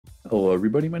Hello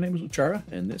everybody, my name is Uchara,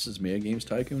 and this is Mad Games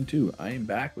Tycoon 2. I am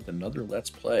back with another Let's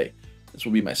Play. This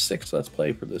will be my 6th Let's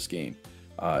Play for this game.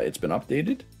 It's been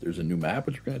updated, there's a new map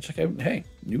which we're going to check out, and hey,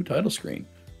 new title screen.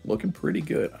 Looking pretty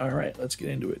good. Alright, let's get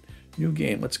into it. New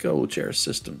game, let's go, Uchara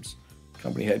Systems.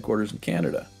 Company headquarters in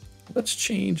Canada. Let's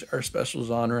change our special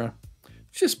genre.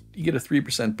 Just, you get a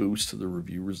 3% boost to the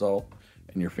review result,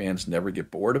 and your fans never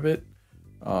get bored of it.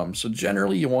 So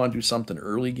generally you want to do something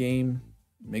early game,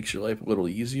 makes your life a little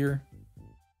easier.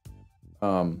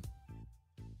 I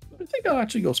think I'll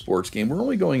actually go sports game. We're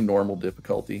only going normal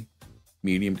difficulty,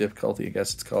 medium difficulty, I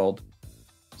guess it's called.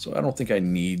 So I don't think I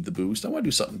need the boost. I want to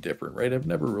do something different, right? I've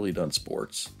never really done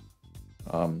sports.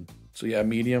 So yeah,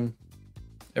 medium.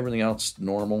 Everything else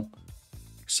normal,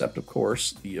 except of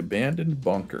course the abandoned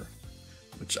bunker,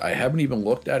 which I haven't even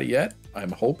looked at it yet.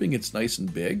 I'm hoping it's nice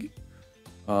and big.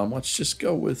 Let's just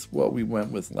go with what we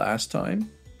went with last time.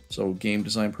 So game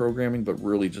design programming, but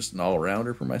really just an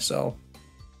all-arounder for myself.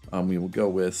 We will go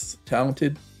with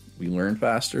talented. We learn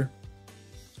faster.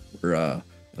 We're an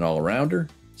all-arounder,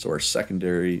 so our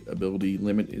secondary ability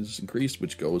limit is increased,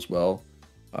 which goes well,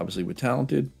 obviously, with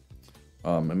talented.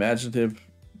 Imaginative,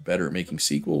 better at making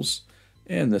sequels.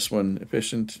 And this one,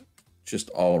 efficient, just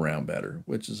all-around better,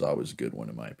 which is always a good one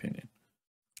in my opinion.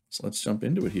 So let's jump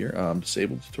into it here.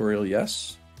 Disabled tutorial,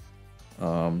 yes.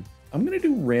 I'm going to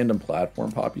do random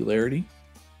platform popularity.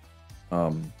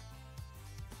 Did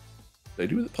I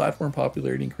do the platform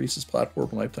popularity increases platform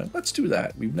lifetime? Let's do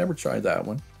that. We've never tried that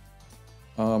one.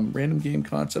 Random game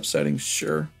concept settings,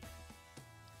 sure.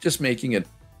 Just making it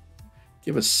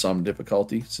give us some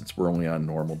difficulty since we're only on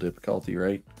normal difficulty,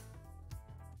 right?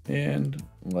 And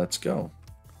let's go.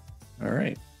 All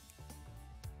right.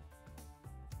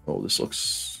 Oh, this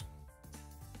looks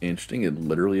interesting. It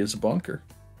literally is a bunker.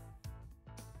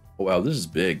 Oh, wow, this is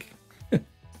big.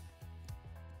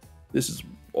 This is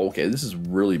okay. This is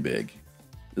really big.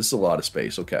 This is a lot of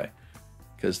space. Okay,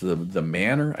 because the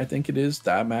manor, I think it is,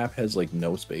 that map has like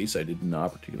no space. I did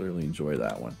not particularly enjoy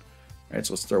that one. All right,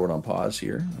 so let's throw it on pause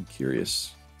here. I'm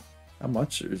curious, how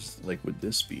much is like would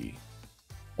this be?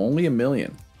 Only 1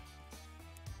 million.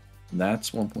 And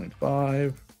that's 1.5,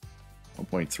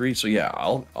 1.3. So yeah,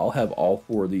 I'll have all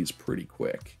 4 of these pretty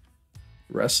quick.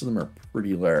 The rest of them are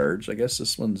pretty large. I guess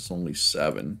this one's only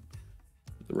 7.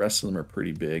 The rest of them are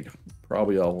pretty big,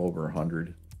 probably all over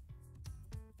 100.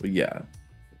 But yeah,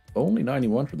 only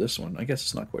 91 for this one. I guess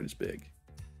it's not quite as big.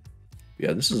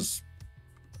 Yeah, this is,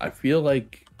 I feel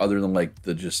like, other than like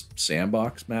the just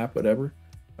sandbox map, whatever,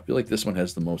 I feel like this one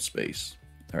has the most space.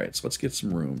 All right, so let's get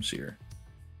some rooms here.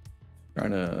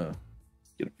 Trying to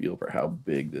get a feel for how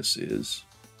big this is.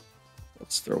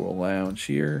 Let's throw a lounge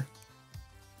here.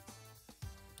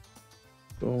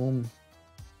 Boom.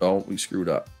 Oh, we screwed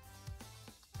up.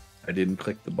 I didn't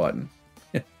click the button.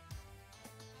 How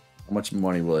much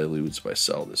money will I lose if I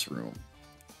sell this room?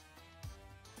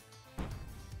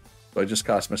 So I just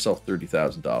cost myself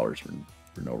 $30,000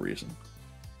 for no reason.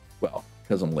 Well,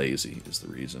 because I'm lazy is the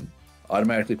reason.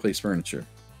 Automatically place furniture.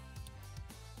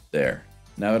 There.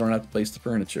 Now I don't have to place the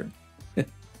furniture.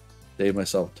 Save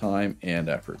myself time and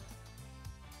effort.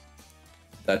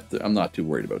 I'm not too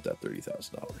worried about that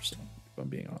 $30,000, so, if I'm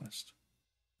being honest.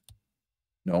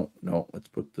 No, let's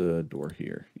put the door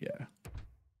here. Yeah.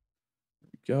 There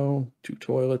we go. 2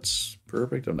 toilets.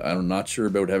 Perfect. I'm not sure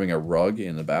about having a rug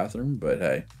in the bathroom, but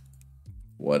hey,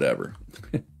 whatever.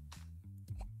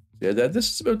 Yeah,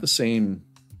 this is about the same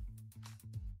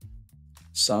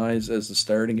size as the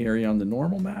starting area on the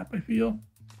normal map, I feel.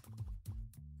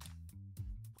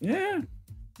 Yeah.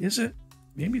 Is it?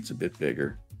 Maybe it's a bit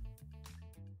bigger.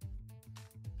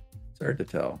 It's hard to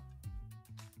tell.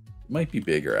 It might be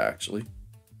bigger, actually.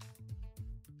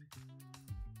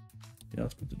 Yeah,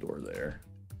 let's put the door there.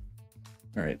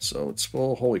 All right, so it's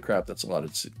full. Holy crap, that's a lot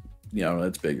of,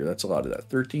 that's bigger. That's a lot of that.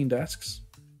 13 desks.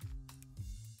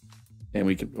 And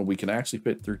we can actually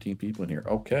fit 13 people in here.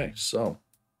 Okay, so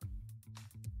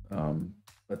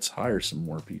let's hire some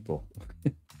more people.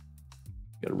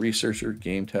 Got a researcher,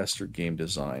 game tester, game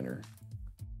designer.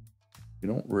 We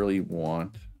don't really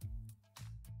want...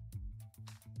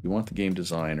 We want the game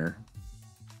designer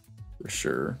for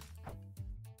sure.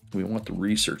 We want the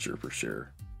researcher for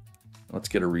sure. Let's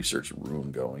get a research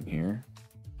room going here.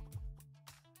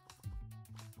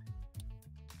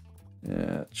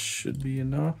 Yeah, it should be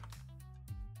enough.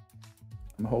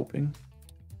 I'm hoping.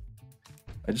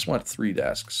 I just want 3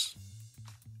 desks.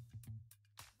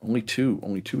 Only 2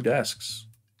 desks.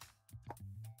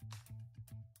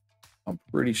 I'm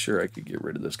pretty sure I could get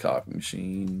rid of this coffee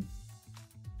machine.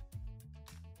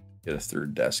 Get a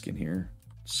 3rd desk in here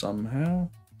somehow.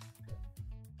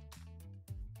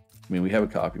 I mean, we have a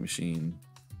copy machine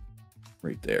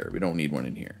right there. We don't need one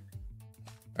in here.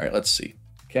 All right, let's see.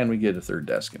 Can we get a third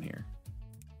desk in here?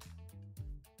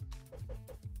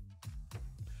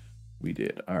 We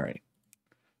did. All right.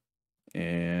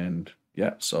 And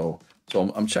yeah, so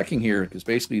I'm checking here because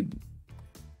basically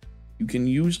you can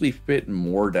usually fit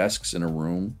more desks in a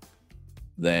room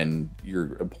than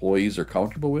your employees are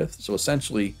comfortable with. So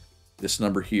essentially, this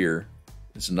number here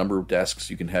is the number of desks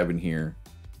you can have in here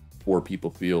before people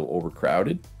feel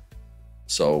overcrowded.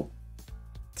 So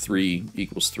 3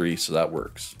 equals 3, so that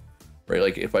works, right?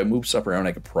 Like if I move stuff around,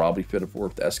 I could probably fit a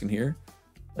 4th desk in here.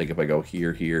 Like if I go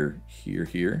here, here, here,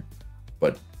 here.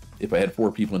 But if I had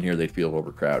 4 people in here, they'd feel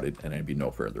overcrowded and I'd be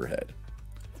no further ahead,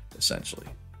 essentially.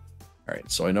 All right,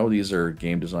 so I know these are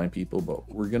game design people, but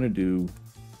we're gonna do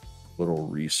a little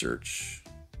research.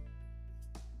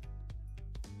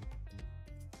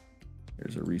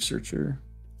 Here's a researcher.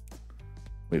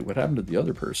 Wait, what happened to the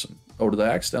other person? Oh, did I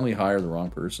accidentally hire the wrong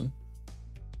person?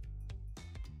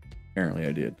 Apparently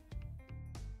I did.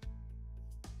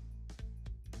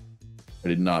 I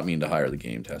did not mean to hire the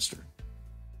game tester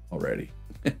already.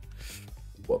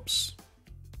 Whoops.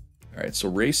 All right, so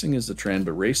racing is the trend,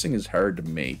 but racing is hard to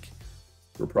make.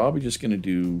 We're probably just going to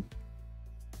do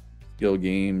skill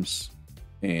games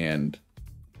and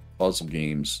puzzle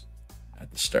games at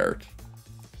the start.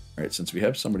 All right, since we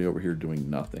have somebody over here doing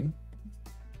nothing,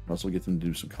 I'll also get them to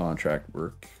do some contract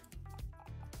work.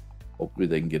 Hopefully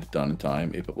they can get it done in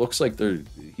time. If it looks like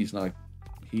he's not,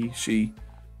 he,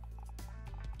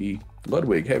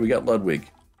 Ludwig. Hey, we got Ludwig.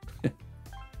 It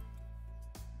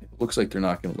looks like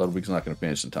Ludwig's not gonna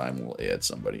finish in time. We'll add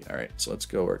somebody. All right, so let's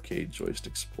go arcade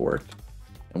joystick support.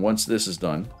 And once this is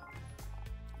done,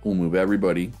 we'll move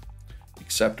everybody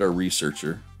except our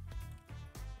researcher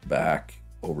back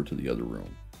over to the other room.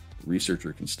 The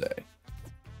researcher can stay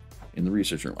in the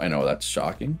research room. I know that's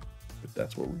shocking, but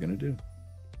that's what we're gonna do.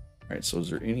 All right, so is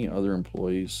there any other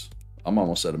employees? I'm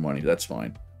almost out of money. That's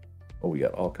fine. Oh, we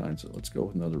got all kinds of. Let's go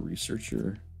with another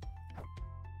researcher.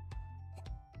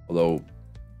 Although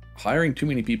hiring too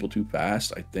many people too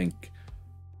fast, I think,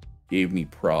 gave me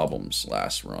problems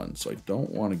last run. So I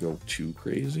don't want to go too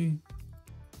crazy.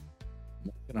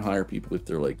 I'm gonna hire people if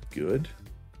they're like good.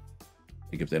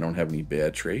 Like if they don't have any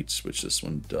bad traits, which this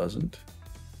one doesn't.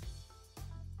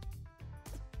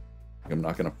 I'm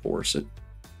not gonna force it.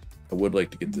 I would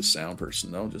like to get this sound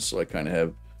person though, just so I kind of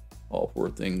have all 4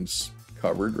 things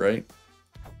covered, right?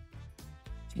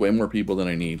 It's way more people than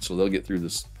I need, so they'll get through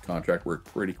this contract work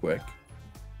pretty quick.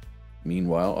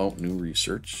 Meanwhile, oh, new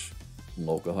research,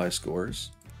 local high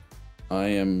scores. I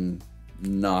am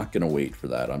not going to wait for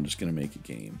that. I'm just going to make a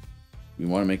game. We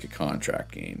want to make a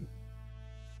contract game.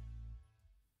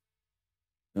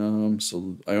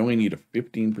 So I only need a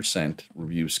 15%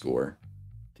 review score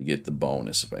to get the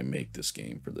bonus if I make this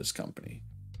game for this company.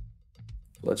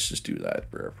 Let's just do that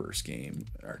for our first game.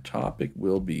 Our topic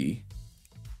will be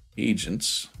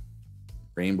agents.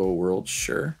 Rainbow World,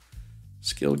 sure.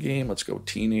 Skill game, let's go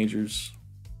teenagers.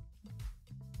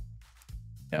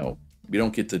 Now, we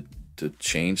don't get to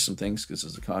change some things because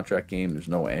it's a contract game. There's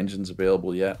no engines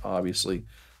available yet, obviously.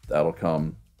 That'll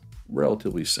come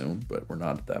relatively soon, but we're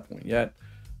not at that point yet.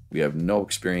 We have no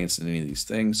experience in any of these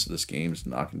things, so this game's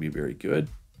not going to be very good.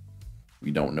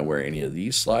 We don't know where any of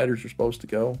these sliders are supposed to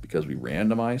go because we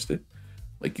randomized it.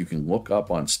 Like you can look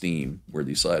up on Steam where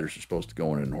these sliders are supposed to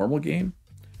go in a normal game.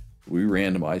 We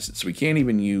randomized it, so we can't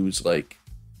even use like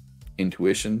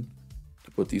intuition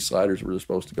to put these sliders where they're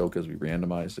supposed to go because we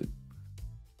randomized it.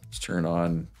 Let's turn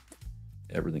on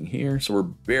everything here. So we're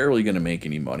barely going to make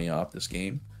any money off this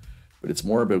game, but it's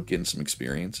more about getting some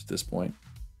experience at this point.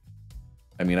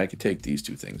 I mean, I could take these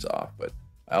 2 things off, but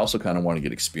I also kind of want to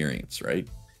get experience, right?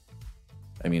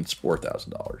 I mean, it's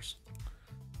 $4,000.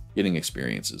 Getting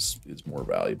experience is more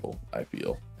valuable, I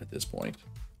feel, at this point.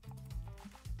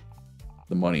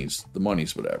 The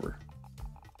money's whatever.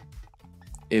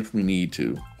 If we need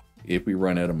to, if we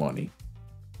run out of money,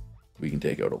 we can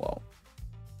take out a loan,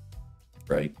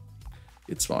 right?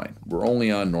 It's fine. We're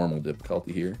only on normal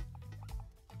difficulty here.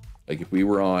 Like if we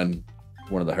were on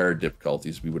one of the hard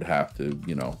difficulties, we would have to,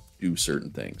 you know, do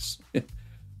certain things.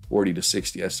 40 to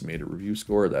 60 estimated review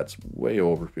score. That's way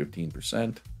over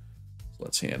 15%. So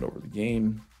let's hand over the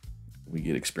game. We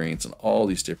get experience in all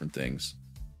these different things.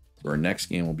 So our next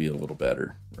game will be a little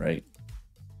better, right?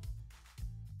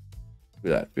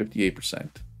 Look at that, 58%.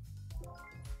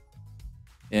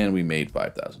 And we made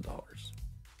 $5,000,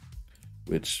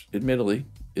 which admittedly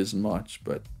isn't much,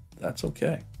 but that's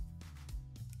okay.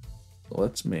 So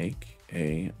let's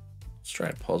try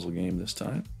a puzzle game this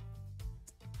time.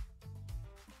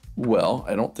 Well,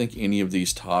 I don't think any of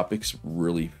these topics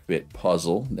really fit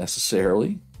puzzle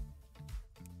necessarily.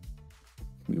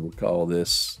 We will call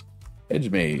this Hedge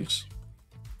Maze.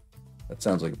 That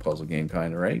sounds like a puzzle game,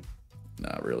 kind of, right?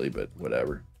 Not really, but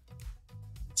whatever.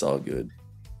 It's all good.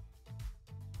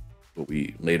 But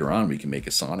later on we can make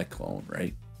a Sonic clone,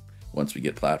 right? Once we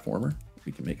get platformer,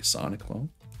 we can make a Sonic clone.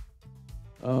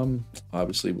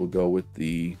 Obviously we'll go with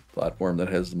the platform that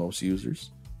has the most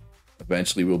users.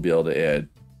 Eventually we'll be able to add,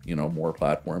 you know, more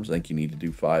platforms. I think you need to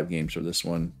do 5 games for this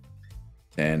one,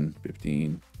 10,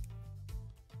 15.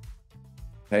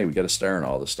 Hey, we got a star in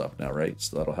all this stuff now, right?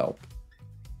 So that'll help.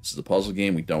 This is a puzzle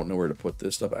game. We don't know where to put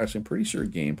this stuff. Actually, I'm pretty sure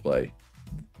gameplay.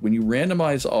 When you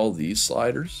randomize all these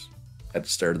sliders at the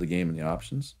start of the game in the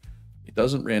options, it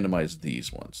doesn't randomize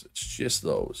these ones. It's just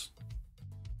those.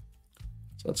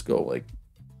 So let's go,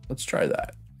 let's try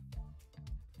that.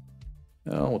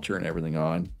 Now we'll turn everything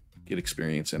on, get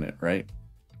experience in it, right?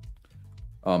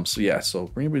 So yeah, so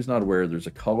for anybody who's not aware, there's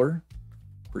a color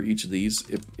for each of these.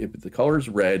 If the color is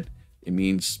red, it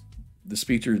means this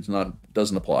feature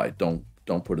doesn't apply. Don't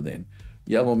put it in.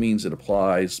 Yellow means it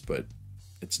applies, but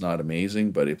it's not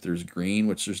amazing. But if there's green,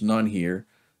 which there's none here,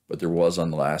 but there was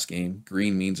on the last game,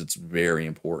 green means it's very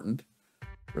important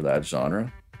for that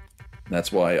genre. And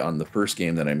that's why on the first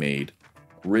game that I made,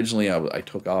 originally I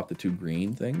took off the 2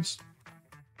 green things.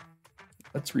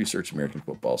 Let's research American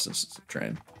football since it's a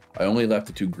trend. I only left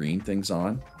the 2 green things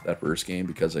on that first game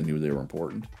because I knew they were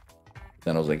important.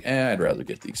 Then I was like, I'd rather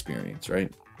get the experience,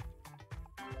 right?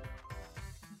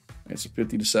 Okay, so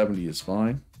 50 to 70 is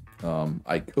fine.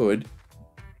 I could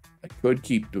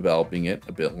keep developing it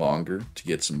a bit longer to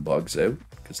get some bugs out,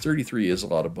 because 33 is a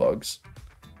lot of bugs.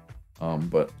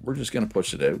 But we're just going to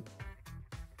push it out.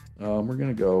 We're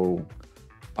going to go...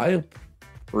 I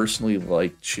personally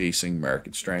like chasing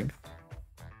market strength.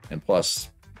 And plus,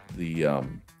 the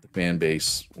fan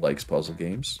base likes puzzle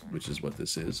games, which is what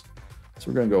this is. So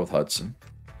we're going to go with Hudson.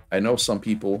 I know some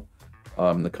people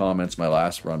in the comments my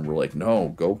last run were like, no,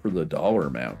 go for the dollar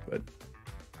amount. But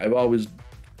I've always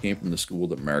came from the school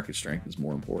that market strength is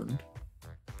more important.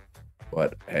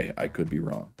 But hey, I could be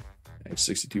wrong. Hey,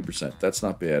 62%. That's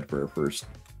not bad for a first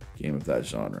game of that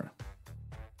genre.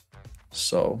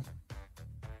 So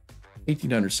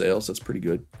 1,800 sales, that's pretty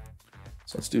good.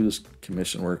 So let's do this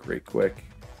commission work right quick,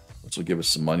 which will give us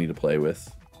some money to play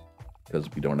with, because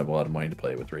we don't have a lot of money to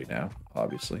play with right now,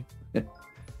 obviously.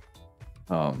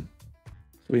 So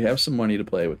we have some money to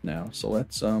play with now. So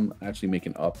let's actually make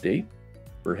an update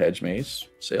for Hedge Maze.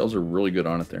 Sales are really good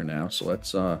on it there now. So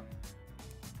let's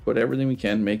put everything we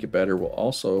can, make it better. We'll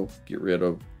also get rid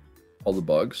of all the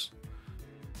bugs.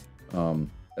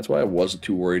 That's why I wasn't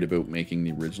too worried about making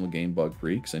the original game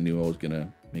bug-free, because I knew I was going to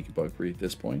make it bug-free at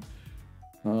this point.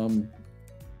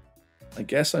 I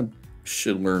guess I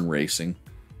should learn racing,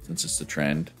 since it's the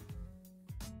trend.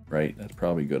 Right? That's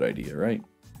probably a good idea, right?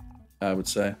 I would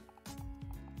say.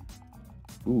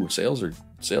 Ooh, sales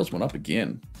went up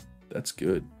again. That's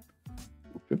good.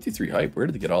 53 hype. Where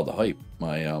did they get all the hype?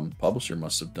 My publisher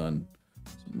must have done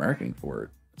some marketing for it.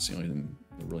 That's the only thing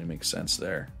that really makes sense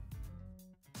there.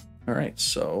 All right,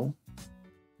 so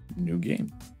new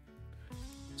game.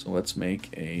 So let's make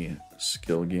a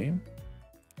skill game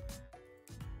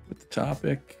with the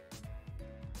topic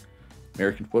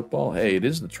American football. Hey, it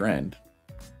is the trend.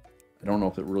 I don't know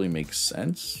if it really makes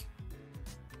sense.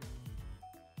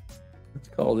 Let's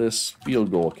call this field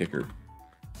goal kicker.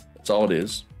 That's all it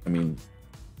is. I mean,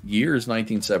 year is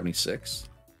 1976.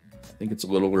 I think it's a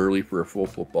little early for a full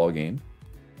football game.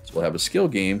 So we'll have a skill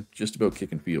game just about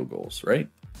kicking field goals, right?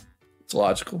 It's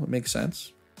logical. It makes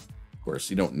sense. Of course,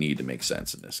 you don't need to make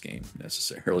sense in this game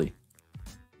necessarily.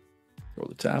 Throw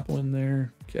the tackle in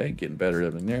there. Okay, getting better at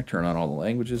everything there. Turn on all the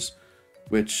languages,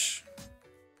 which...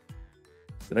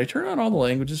 Did I turn on all the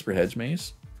languages for Hedge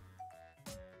Maze?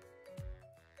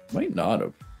 Might not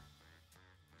have.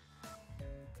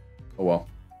 Oh well.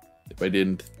 If I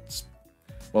didn't...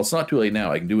 Well, it's not too late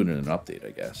now. I can do it in an update,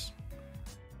 I guess.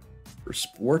 For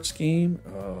sports game,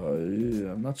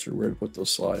 yeah, I'm not sure where to put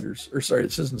those sliders. Or sorry,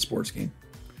 this isn't a sports game.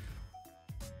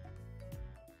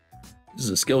 This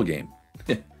is a skill game,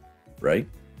 right?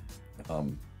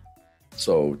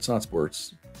 So it's not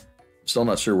sports. Still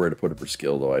not sure where to put it for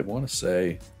skill, though. I want to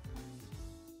say...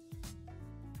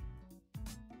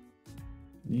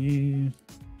 Yeah,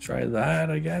 try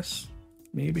that, I guess.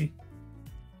 Maybe.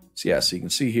 So yeah, so you can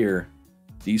see here,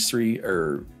 these 3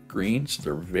 are green, so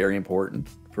they're very important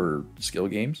for skill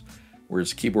games,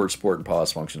 whereas keyboard support and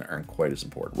pause function aren't quite as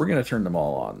important. We're going to turn them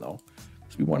all on, though,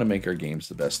 because we want to make our games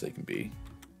the best they can be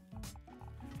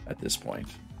at this point.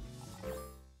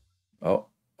 Oh,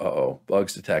 Uh-oh,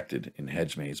 bugs detected in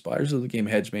Hedge Maze. Buyers of the game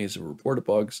Hedge Maze have reported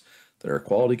bugs that our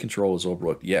quality control is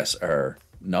overlooked. Yes, our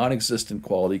non-existent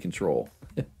quality control.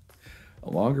 A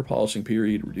longer polishing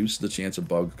period reduces the chance of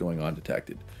bugs going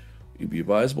undetected. You'd be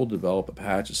advisable to develop a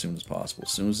patch as soon as possible.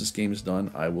 As soon as this game is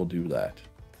done, I will do that.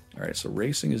 All right, so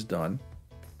racing is done.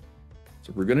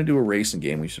 So if we're going to do a racing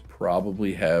game, we should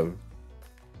probably have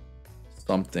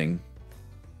something,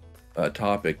 a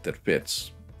topic that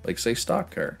fits. Like, say,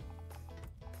 stock car.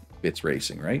 Fits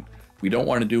racing, right? We don't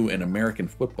want to do an American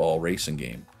football racing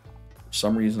game. For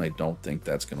some reason, I don't think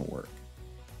that's going to work.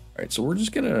 All right, so we're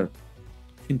just going to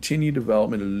continue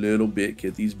development a little bit,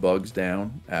 get these bugs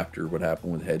down after what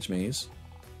happened with Hedge Maze.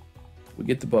 We'll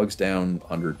get the bugs down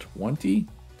under 20,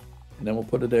 and then we'll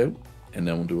put it out, and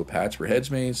then we'll do a patch for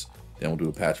Hedge Maze, then we'll do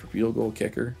a patch for Field Goal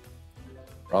Kicker,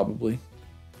 probably.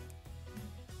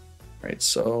 All right,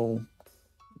 so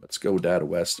let's go Data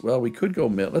West. Well, we could go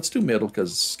middle. Let's do middle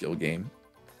because it's a skill game.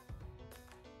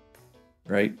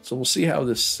 Right, so we'll see how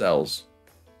this sells.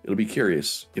 It'll be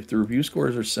curious. If the review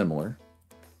scores are similar,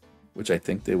 which I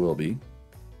think they will be.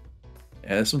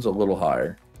 And this one's a little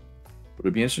higher. But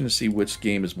it'd be interesting to see which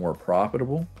game is more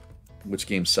profitable, which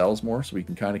game sells more, so we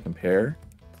can kind of compare,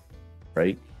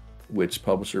 right? Which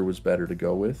publisher was better to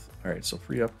go with. All right, so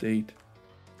free update,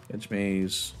 Hedge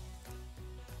Maze.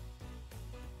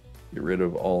 Get rid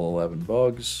of all 11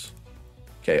 bugs.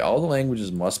 Okay, all the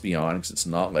languages must be on because it's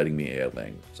not letting me add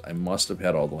languages. I must have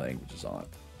had all the languages on,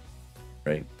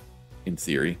 right? In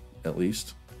theory, at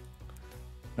least.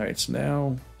 All right, so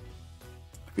now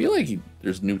I feel like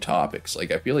there's new topics.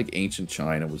 Like, I feel like ancient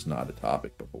China was not a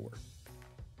topic before.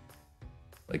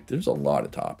 Like, there's a lot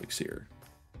of topics here.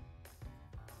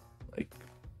 Like,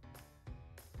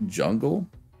 jungle.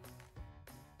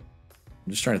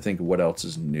 I'm just trying to think of what else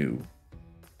is new.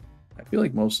 I feel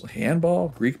like most handball,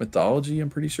 Greek mythology, I'm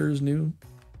pretty sure is new.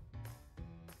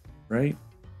 Right?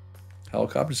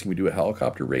 Helicopters. Can we do a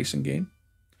helicopter racing game?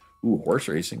 Ooh, horse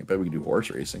racing. I bet we can do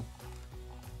horse racing.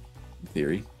 In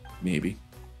theory, maybe.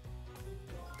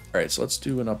 All right, so let's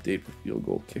do an update for Field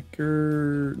Goal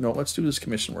Kicker. No, let's do this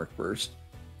commission work first.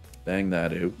 Bang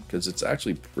that out, because it's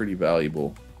actually pretty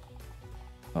valuable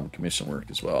commission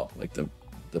work as well. Like,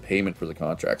 the payment for the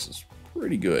contracts is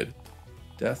pretty good.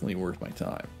 Definitely worth my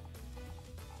time.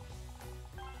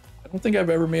 I don't think I've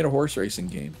ever made a horse racing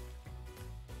game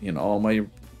in all my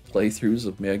playthroughs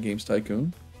of Mad Games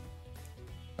Tycoon.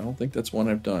 I don't think that's one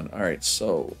I've done. All right,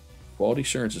 so quality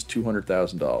assurance is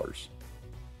 $200,000,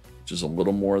 which is a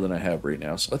little more than I have right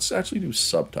now. So let's actually do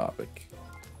subtopic.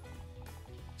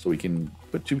 So we can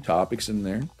put 2 topics in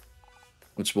there,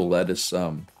 which will let us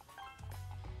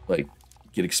like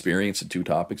get experience in 2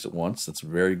 topics at once. That's a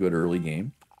very good early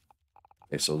game.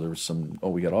 Okay, so there was some. Oh,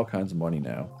 we got all kinds of money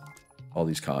now. All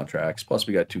these contracts. Plus,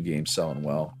 we got 2 games selling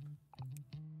well.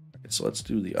 Okay, so let's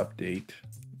do the update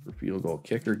for Field Goal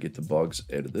Kicker. Get the bugs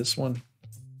out of this one.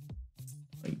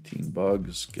 19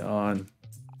 bugs gone.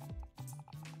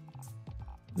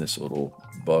 This little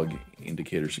bug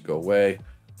indicator should go away.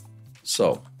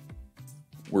 So,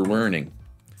 we're learning.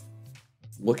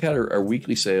 Look at our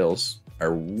weekly sales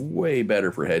are way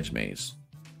better for Hedge Maze,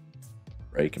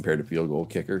 right, compared to Field Goal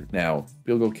Kicker. Now,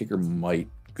 Field Goal Kicker might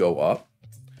go up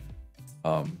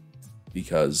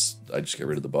because I just get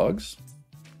rid of the bugs.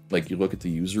 Like, you look at the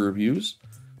user reviews.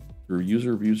 The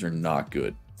user reviews are not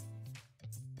good.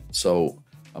 So,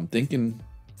 I'm thinking,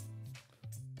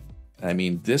 I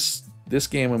mean, this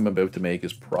game I'm about to make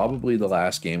is probably the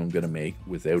last game I'm going to make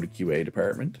without a QA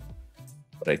department.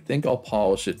 But I think I'll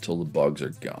polish it till the bugs are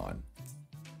gone.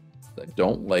 I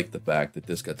don't like the fact that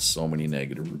this got so many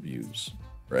negative reviews,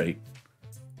 right?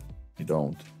 I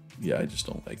don't. Yeah, I just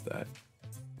don't like that.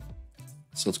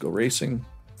 So let's go racing.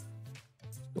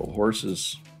 Let's go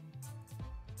horses.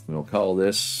 We'll call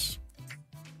this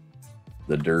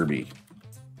the Derby.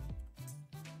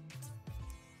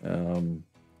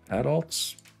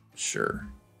 Adults? Sure.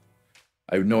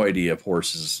 I have no idea if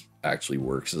horses actually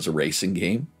works as a racing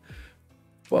game,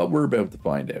 but we're about to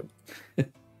find out.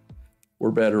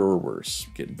 We're better or worse.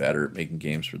 Getting better at making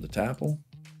games for the Tapple.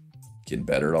 Getting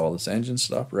better at all this engine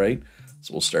stuff, right?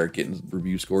 So we'll start getting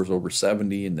review scores over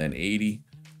 70 and then 80,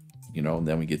 you know, and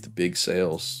then we get the big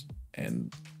sales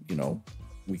and, you know,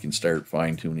 we can start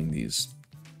fine-tuning these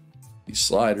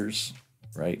sliders,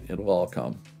 right? It'll all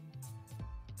come.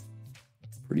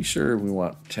 Pretty sure we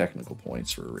want technical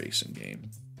points for a racing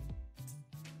game.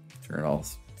 Turn all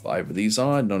 5 of these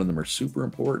on. None of them are super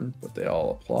important, but they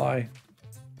all apply.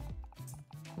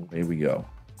 Away we go.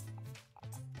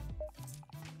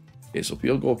 Okay, so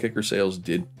Field Goal Kicker sales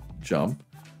did jump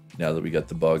now that we got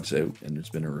the bugs out and there's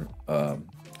been an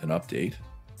update.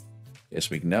 Yes,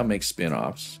 we can now make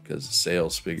spin-offs because the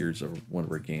sales figures of one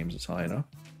of our games is high enough.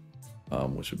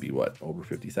 Which would be what, over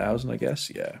 50,000, I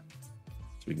guess? Yeah.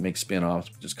 So we can make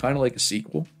spin-offs, which is kind of like a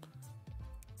sequel.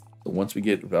 So once we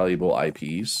get valuable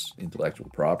IPs, intellectual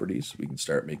properties, we can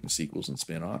start making sequels and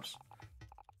spin-offs.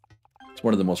 It's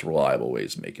one of the most reliable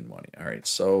ways of making money. All right,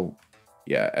 so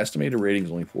yeah, estimated rating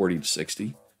is only 40 to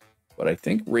 60, but I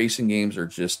think racing games are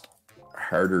just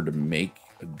harder to make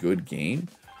a good game.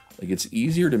 Like, it's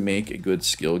easier to make a good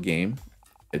skill game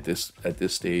at this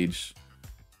stage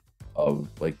of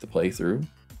like the playthrough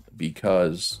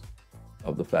because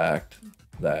of the fact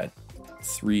that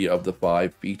 3 of the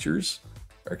 5 features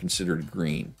are considered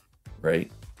green, right?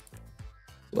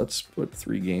 So let's put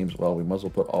 3 games. Well, we might as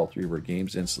well put all 3 of our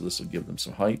games in, so this will give them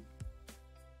some hype.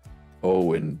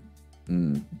 Oh, and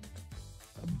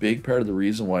a big part of the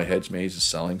reason why Hedge Maze is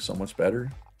selling so much better,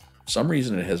 for some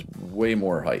reason it has way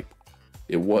more hype.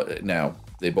 It was now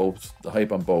the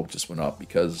hype on both just went up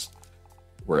because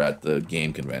we're at the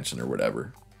game convention or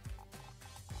whatever.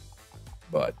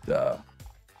 But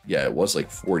yeah, it was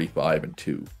like 45 and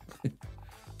 2.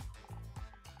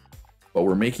 But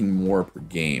we're making more per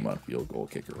game on field goal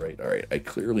kicker, right? All right, I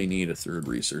clearly need a 3rd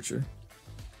researcher.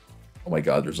 Oh my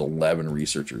god, there's 11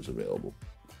 researchers available.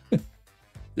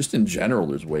 Just in general,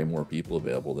 there's way more people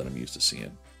available than I'm used to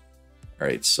seeing. All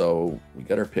right, so we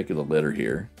got our pick of the litter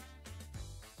here.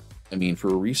 I mean, for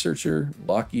a researcher,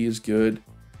 Lucky is good.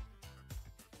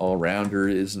 All-rounder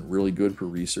isn't really good for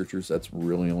researchers. That's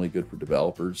really only good for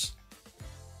developers.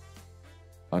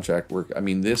 Contract work. I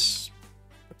mean, this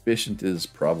efficient is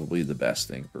probably the best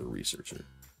thing for a researcher.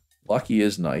 Lucky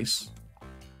is nice.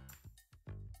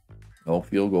 Oh,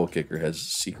 field goal kicker has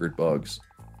secret bugs.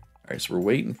 All right, so we're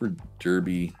waiting for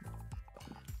Derby.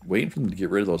 Waiting for them to get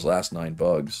rid of those last 9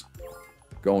 bugs.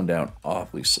 Going down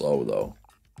awfully slow, though.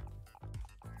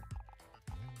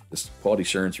 This quality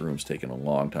assurance room's taking a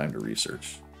long time to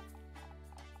research.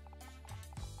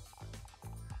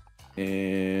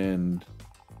 And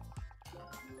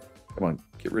come on,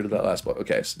 get rid of that last bug.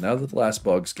 Okay, so now that the last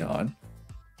bug's gone,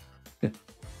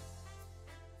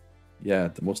 yeah,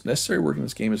 the most necessary work in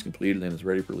this game is completed and is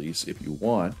ready for release. If you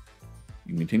want, you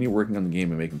can continue working on the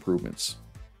game and make improvements.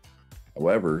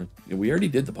 However, we already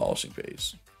did the polishing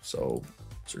phase, so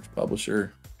search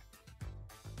publisher.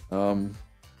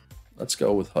 Let's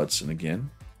go with Hudson again.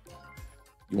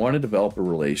 You want to develop a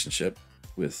relationship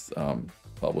with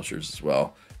publishers as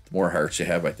well. The more hearts you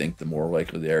have, I think, the more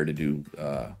likely they are to do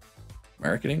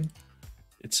marketing,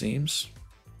 it seems.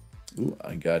 Ooh,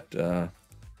 I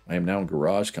am now in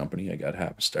Garage Company. I got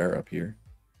half a star up here.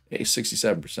 Hey,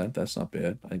 67%. That's not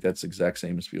bad. I think that's the exact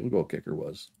same as field goal kicker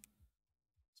was.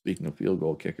 Speaking of field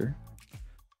goal kicker,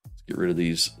 let's get rid of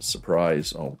these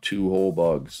surprise. Oh, 2 whole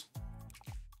bugs.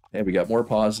 Hey, we got more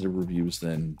positive reviews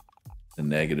than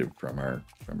negative from our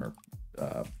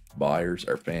buyers,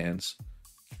 our fans,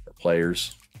 our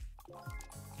players,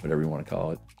 whatever you want to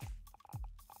call it.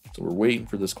 So we're waiting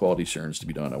for this quality assurance to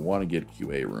be done. I want to get a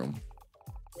QA room.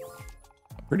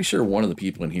 I'm pretty sure one of the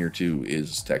people in here too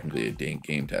is technically a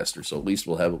game tester, so at least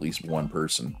we'll have at least one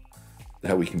person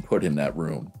that we can put in that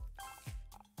room.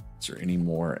 Is there any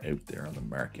more out there on the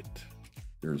market?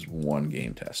 There's 1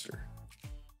 game tester.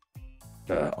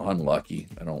 Unlucky.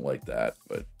 I don't like that,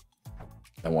 but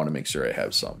I want to make sure I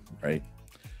have some, right?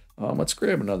 Let's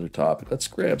grab another topic. Let's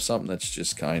grab something that's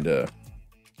just kind of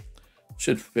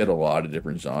should fit a lot of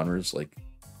different genres. Like,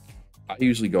 I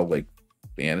usually go like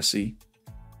fantasy,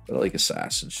 but like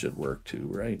Assassin should work too,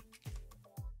 right?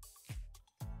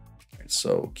 All right,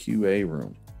 so QA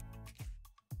room.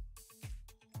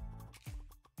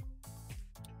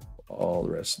 All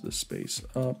the rest of the space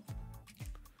up.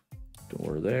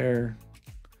 Door there.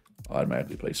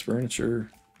 Automatically place furniture.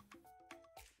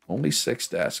 Only 6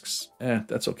 desks.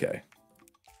 That's okay.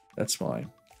 That's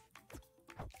fine.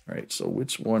 All right, so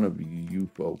which one of you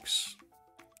folks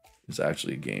is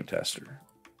actually a game tester?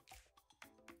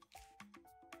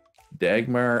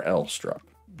 Dagmar Elstrup.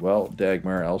 Well,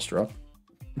 Dagmar Elstrup,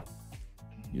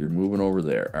 you're moving over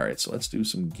there. All right, so let's do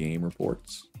some game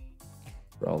reports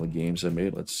for all the games I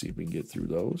made. Let's see if we can get through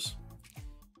those.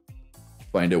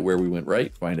 Find out where we went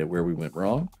right, find out where we went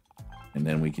wrong, and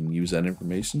then we can use that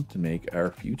information to make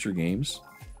our future games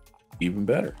even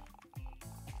better.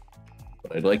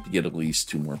 But I'd like to get at least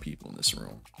 2 more people in this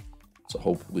room. So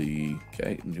hopefully,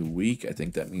 okay, new week. I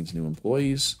think that means new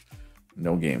employees,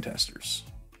 no game testers.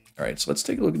 All right, so let's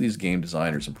take a look at these game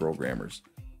designers and programmers.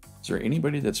 Is there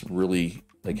anybody that's really,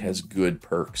 like, has good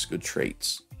perks, good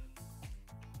traits?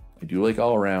 I do like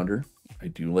all-rounder. I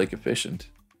do like efficient.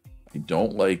 I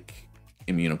don't like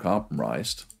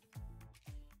immunocompromised.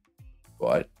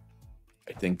 But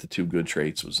I think the 2 good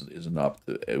traits is enough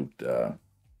to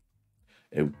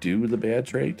outdo the bad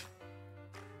trait.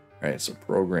 All right, so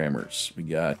programmers, we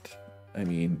got, I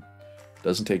mean,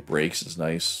 doesn't take breaks is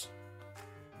nice.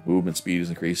 Movement speed is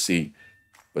increased. See,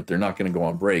 but they're not going to go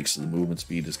on breaks, so the movement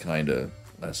speed is kind of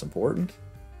less important.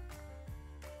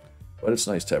 But it's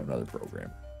nice to have another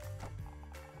program.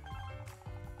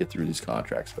 Get through these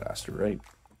contracts faster, right?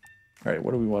 All right,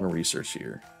 what do we want to research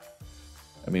here?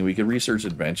 I mean, we could research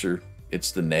adventure.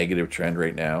 It's the negative trend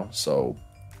right now, so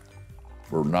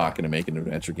we're not going to make an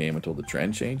adventure game until the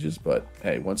trend changes. But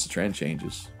hey, once the trend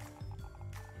changes,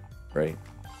 right,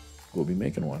 we'll be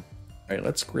making one. All right,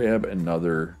 let's grab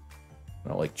another,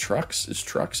 like trucks. Is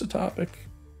trucks a topic?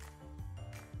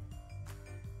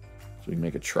 So we can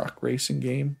make a truck racing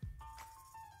game.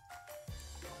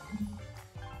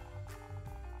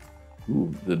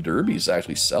 Ooh, the Derby's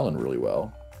actually selling really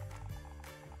well.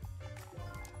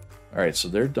 All right, so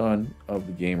they're done of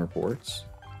the game reports.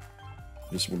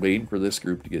 Just waiting for this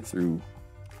group to get through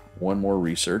one more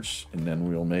research, and then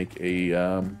we'll make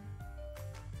a,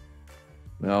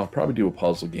 well, probably do a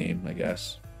puzzle game, I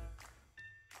guess.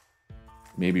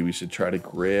 Maybe we should try to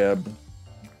grab,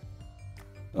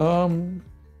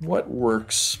 what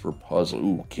works for puzzle?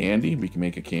 Ooh, candy. We can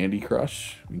make a Candy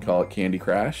Crush. We can call it Candy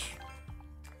Crash.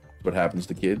 What happens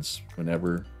to kids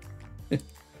whenever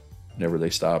they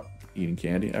stop eating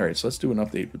candy. All right, so let's do an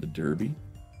update for the Derby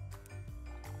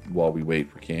while we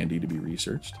wait for candy to be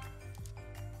researched.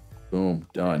 Boom,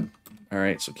 done. All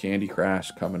right, so Candy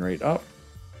Crash coming right up.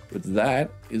 But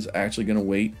that is actually going to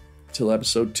wait till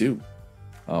episode 2.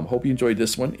 Hope you enjoyed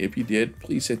this one. If you did,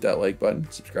 please hit that like button.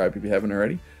 Subscribe if you haven't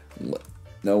already. Let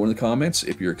know in the comments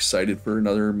if you're excited for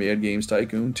another Mad Games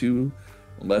Tycoon 2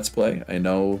 Let's Play. I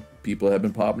know people have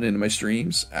been popping into my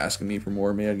streams asking me for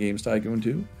more Mad Games Tycoon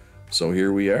 2. So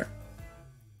here we are.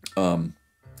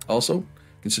 Also,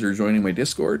 consider joining my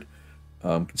Discord.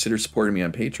 Consider supporting me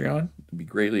on Patreon. It'd be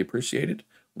greatly appreciated.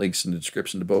 Links in the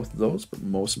description to both of those. But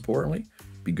most importantly,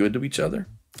 be good to each other.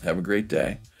 Have a great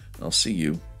day. And I'll see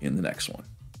you in the next one.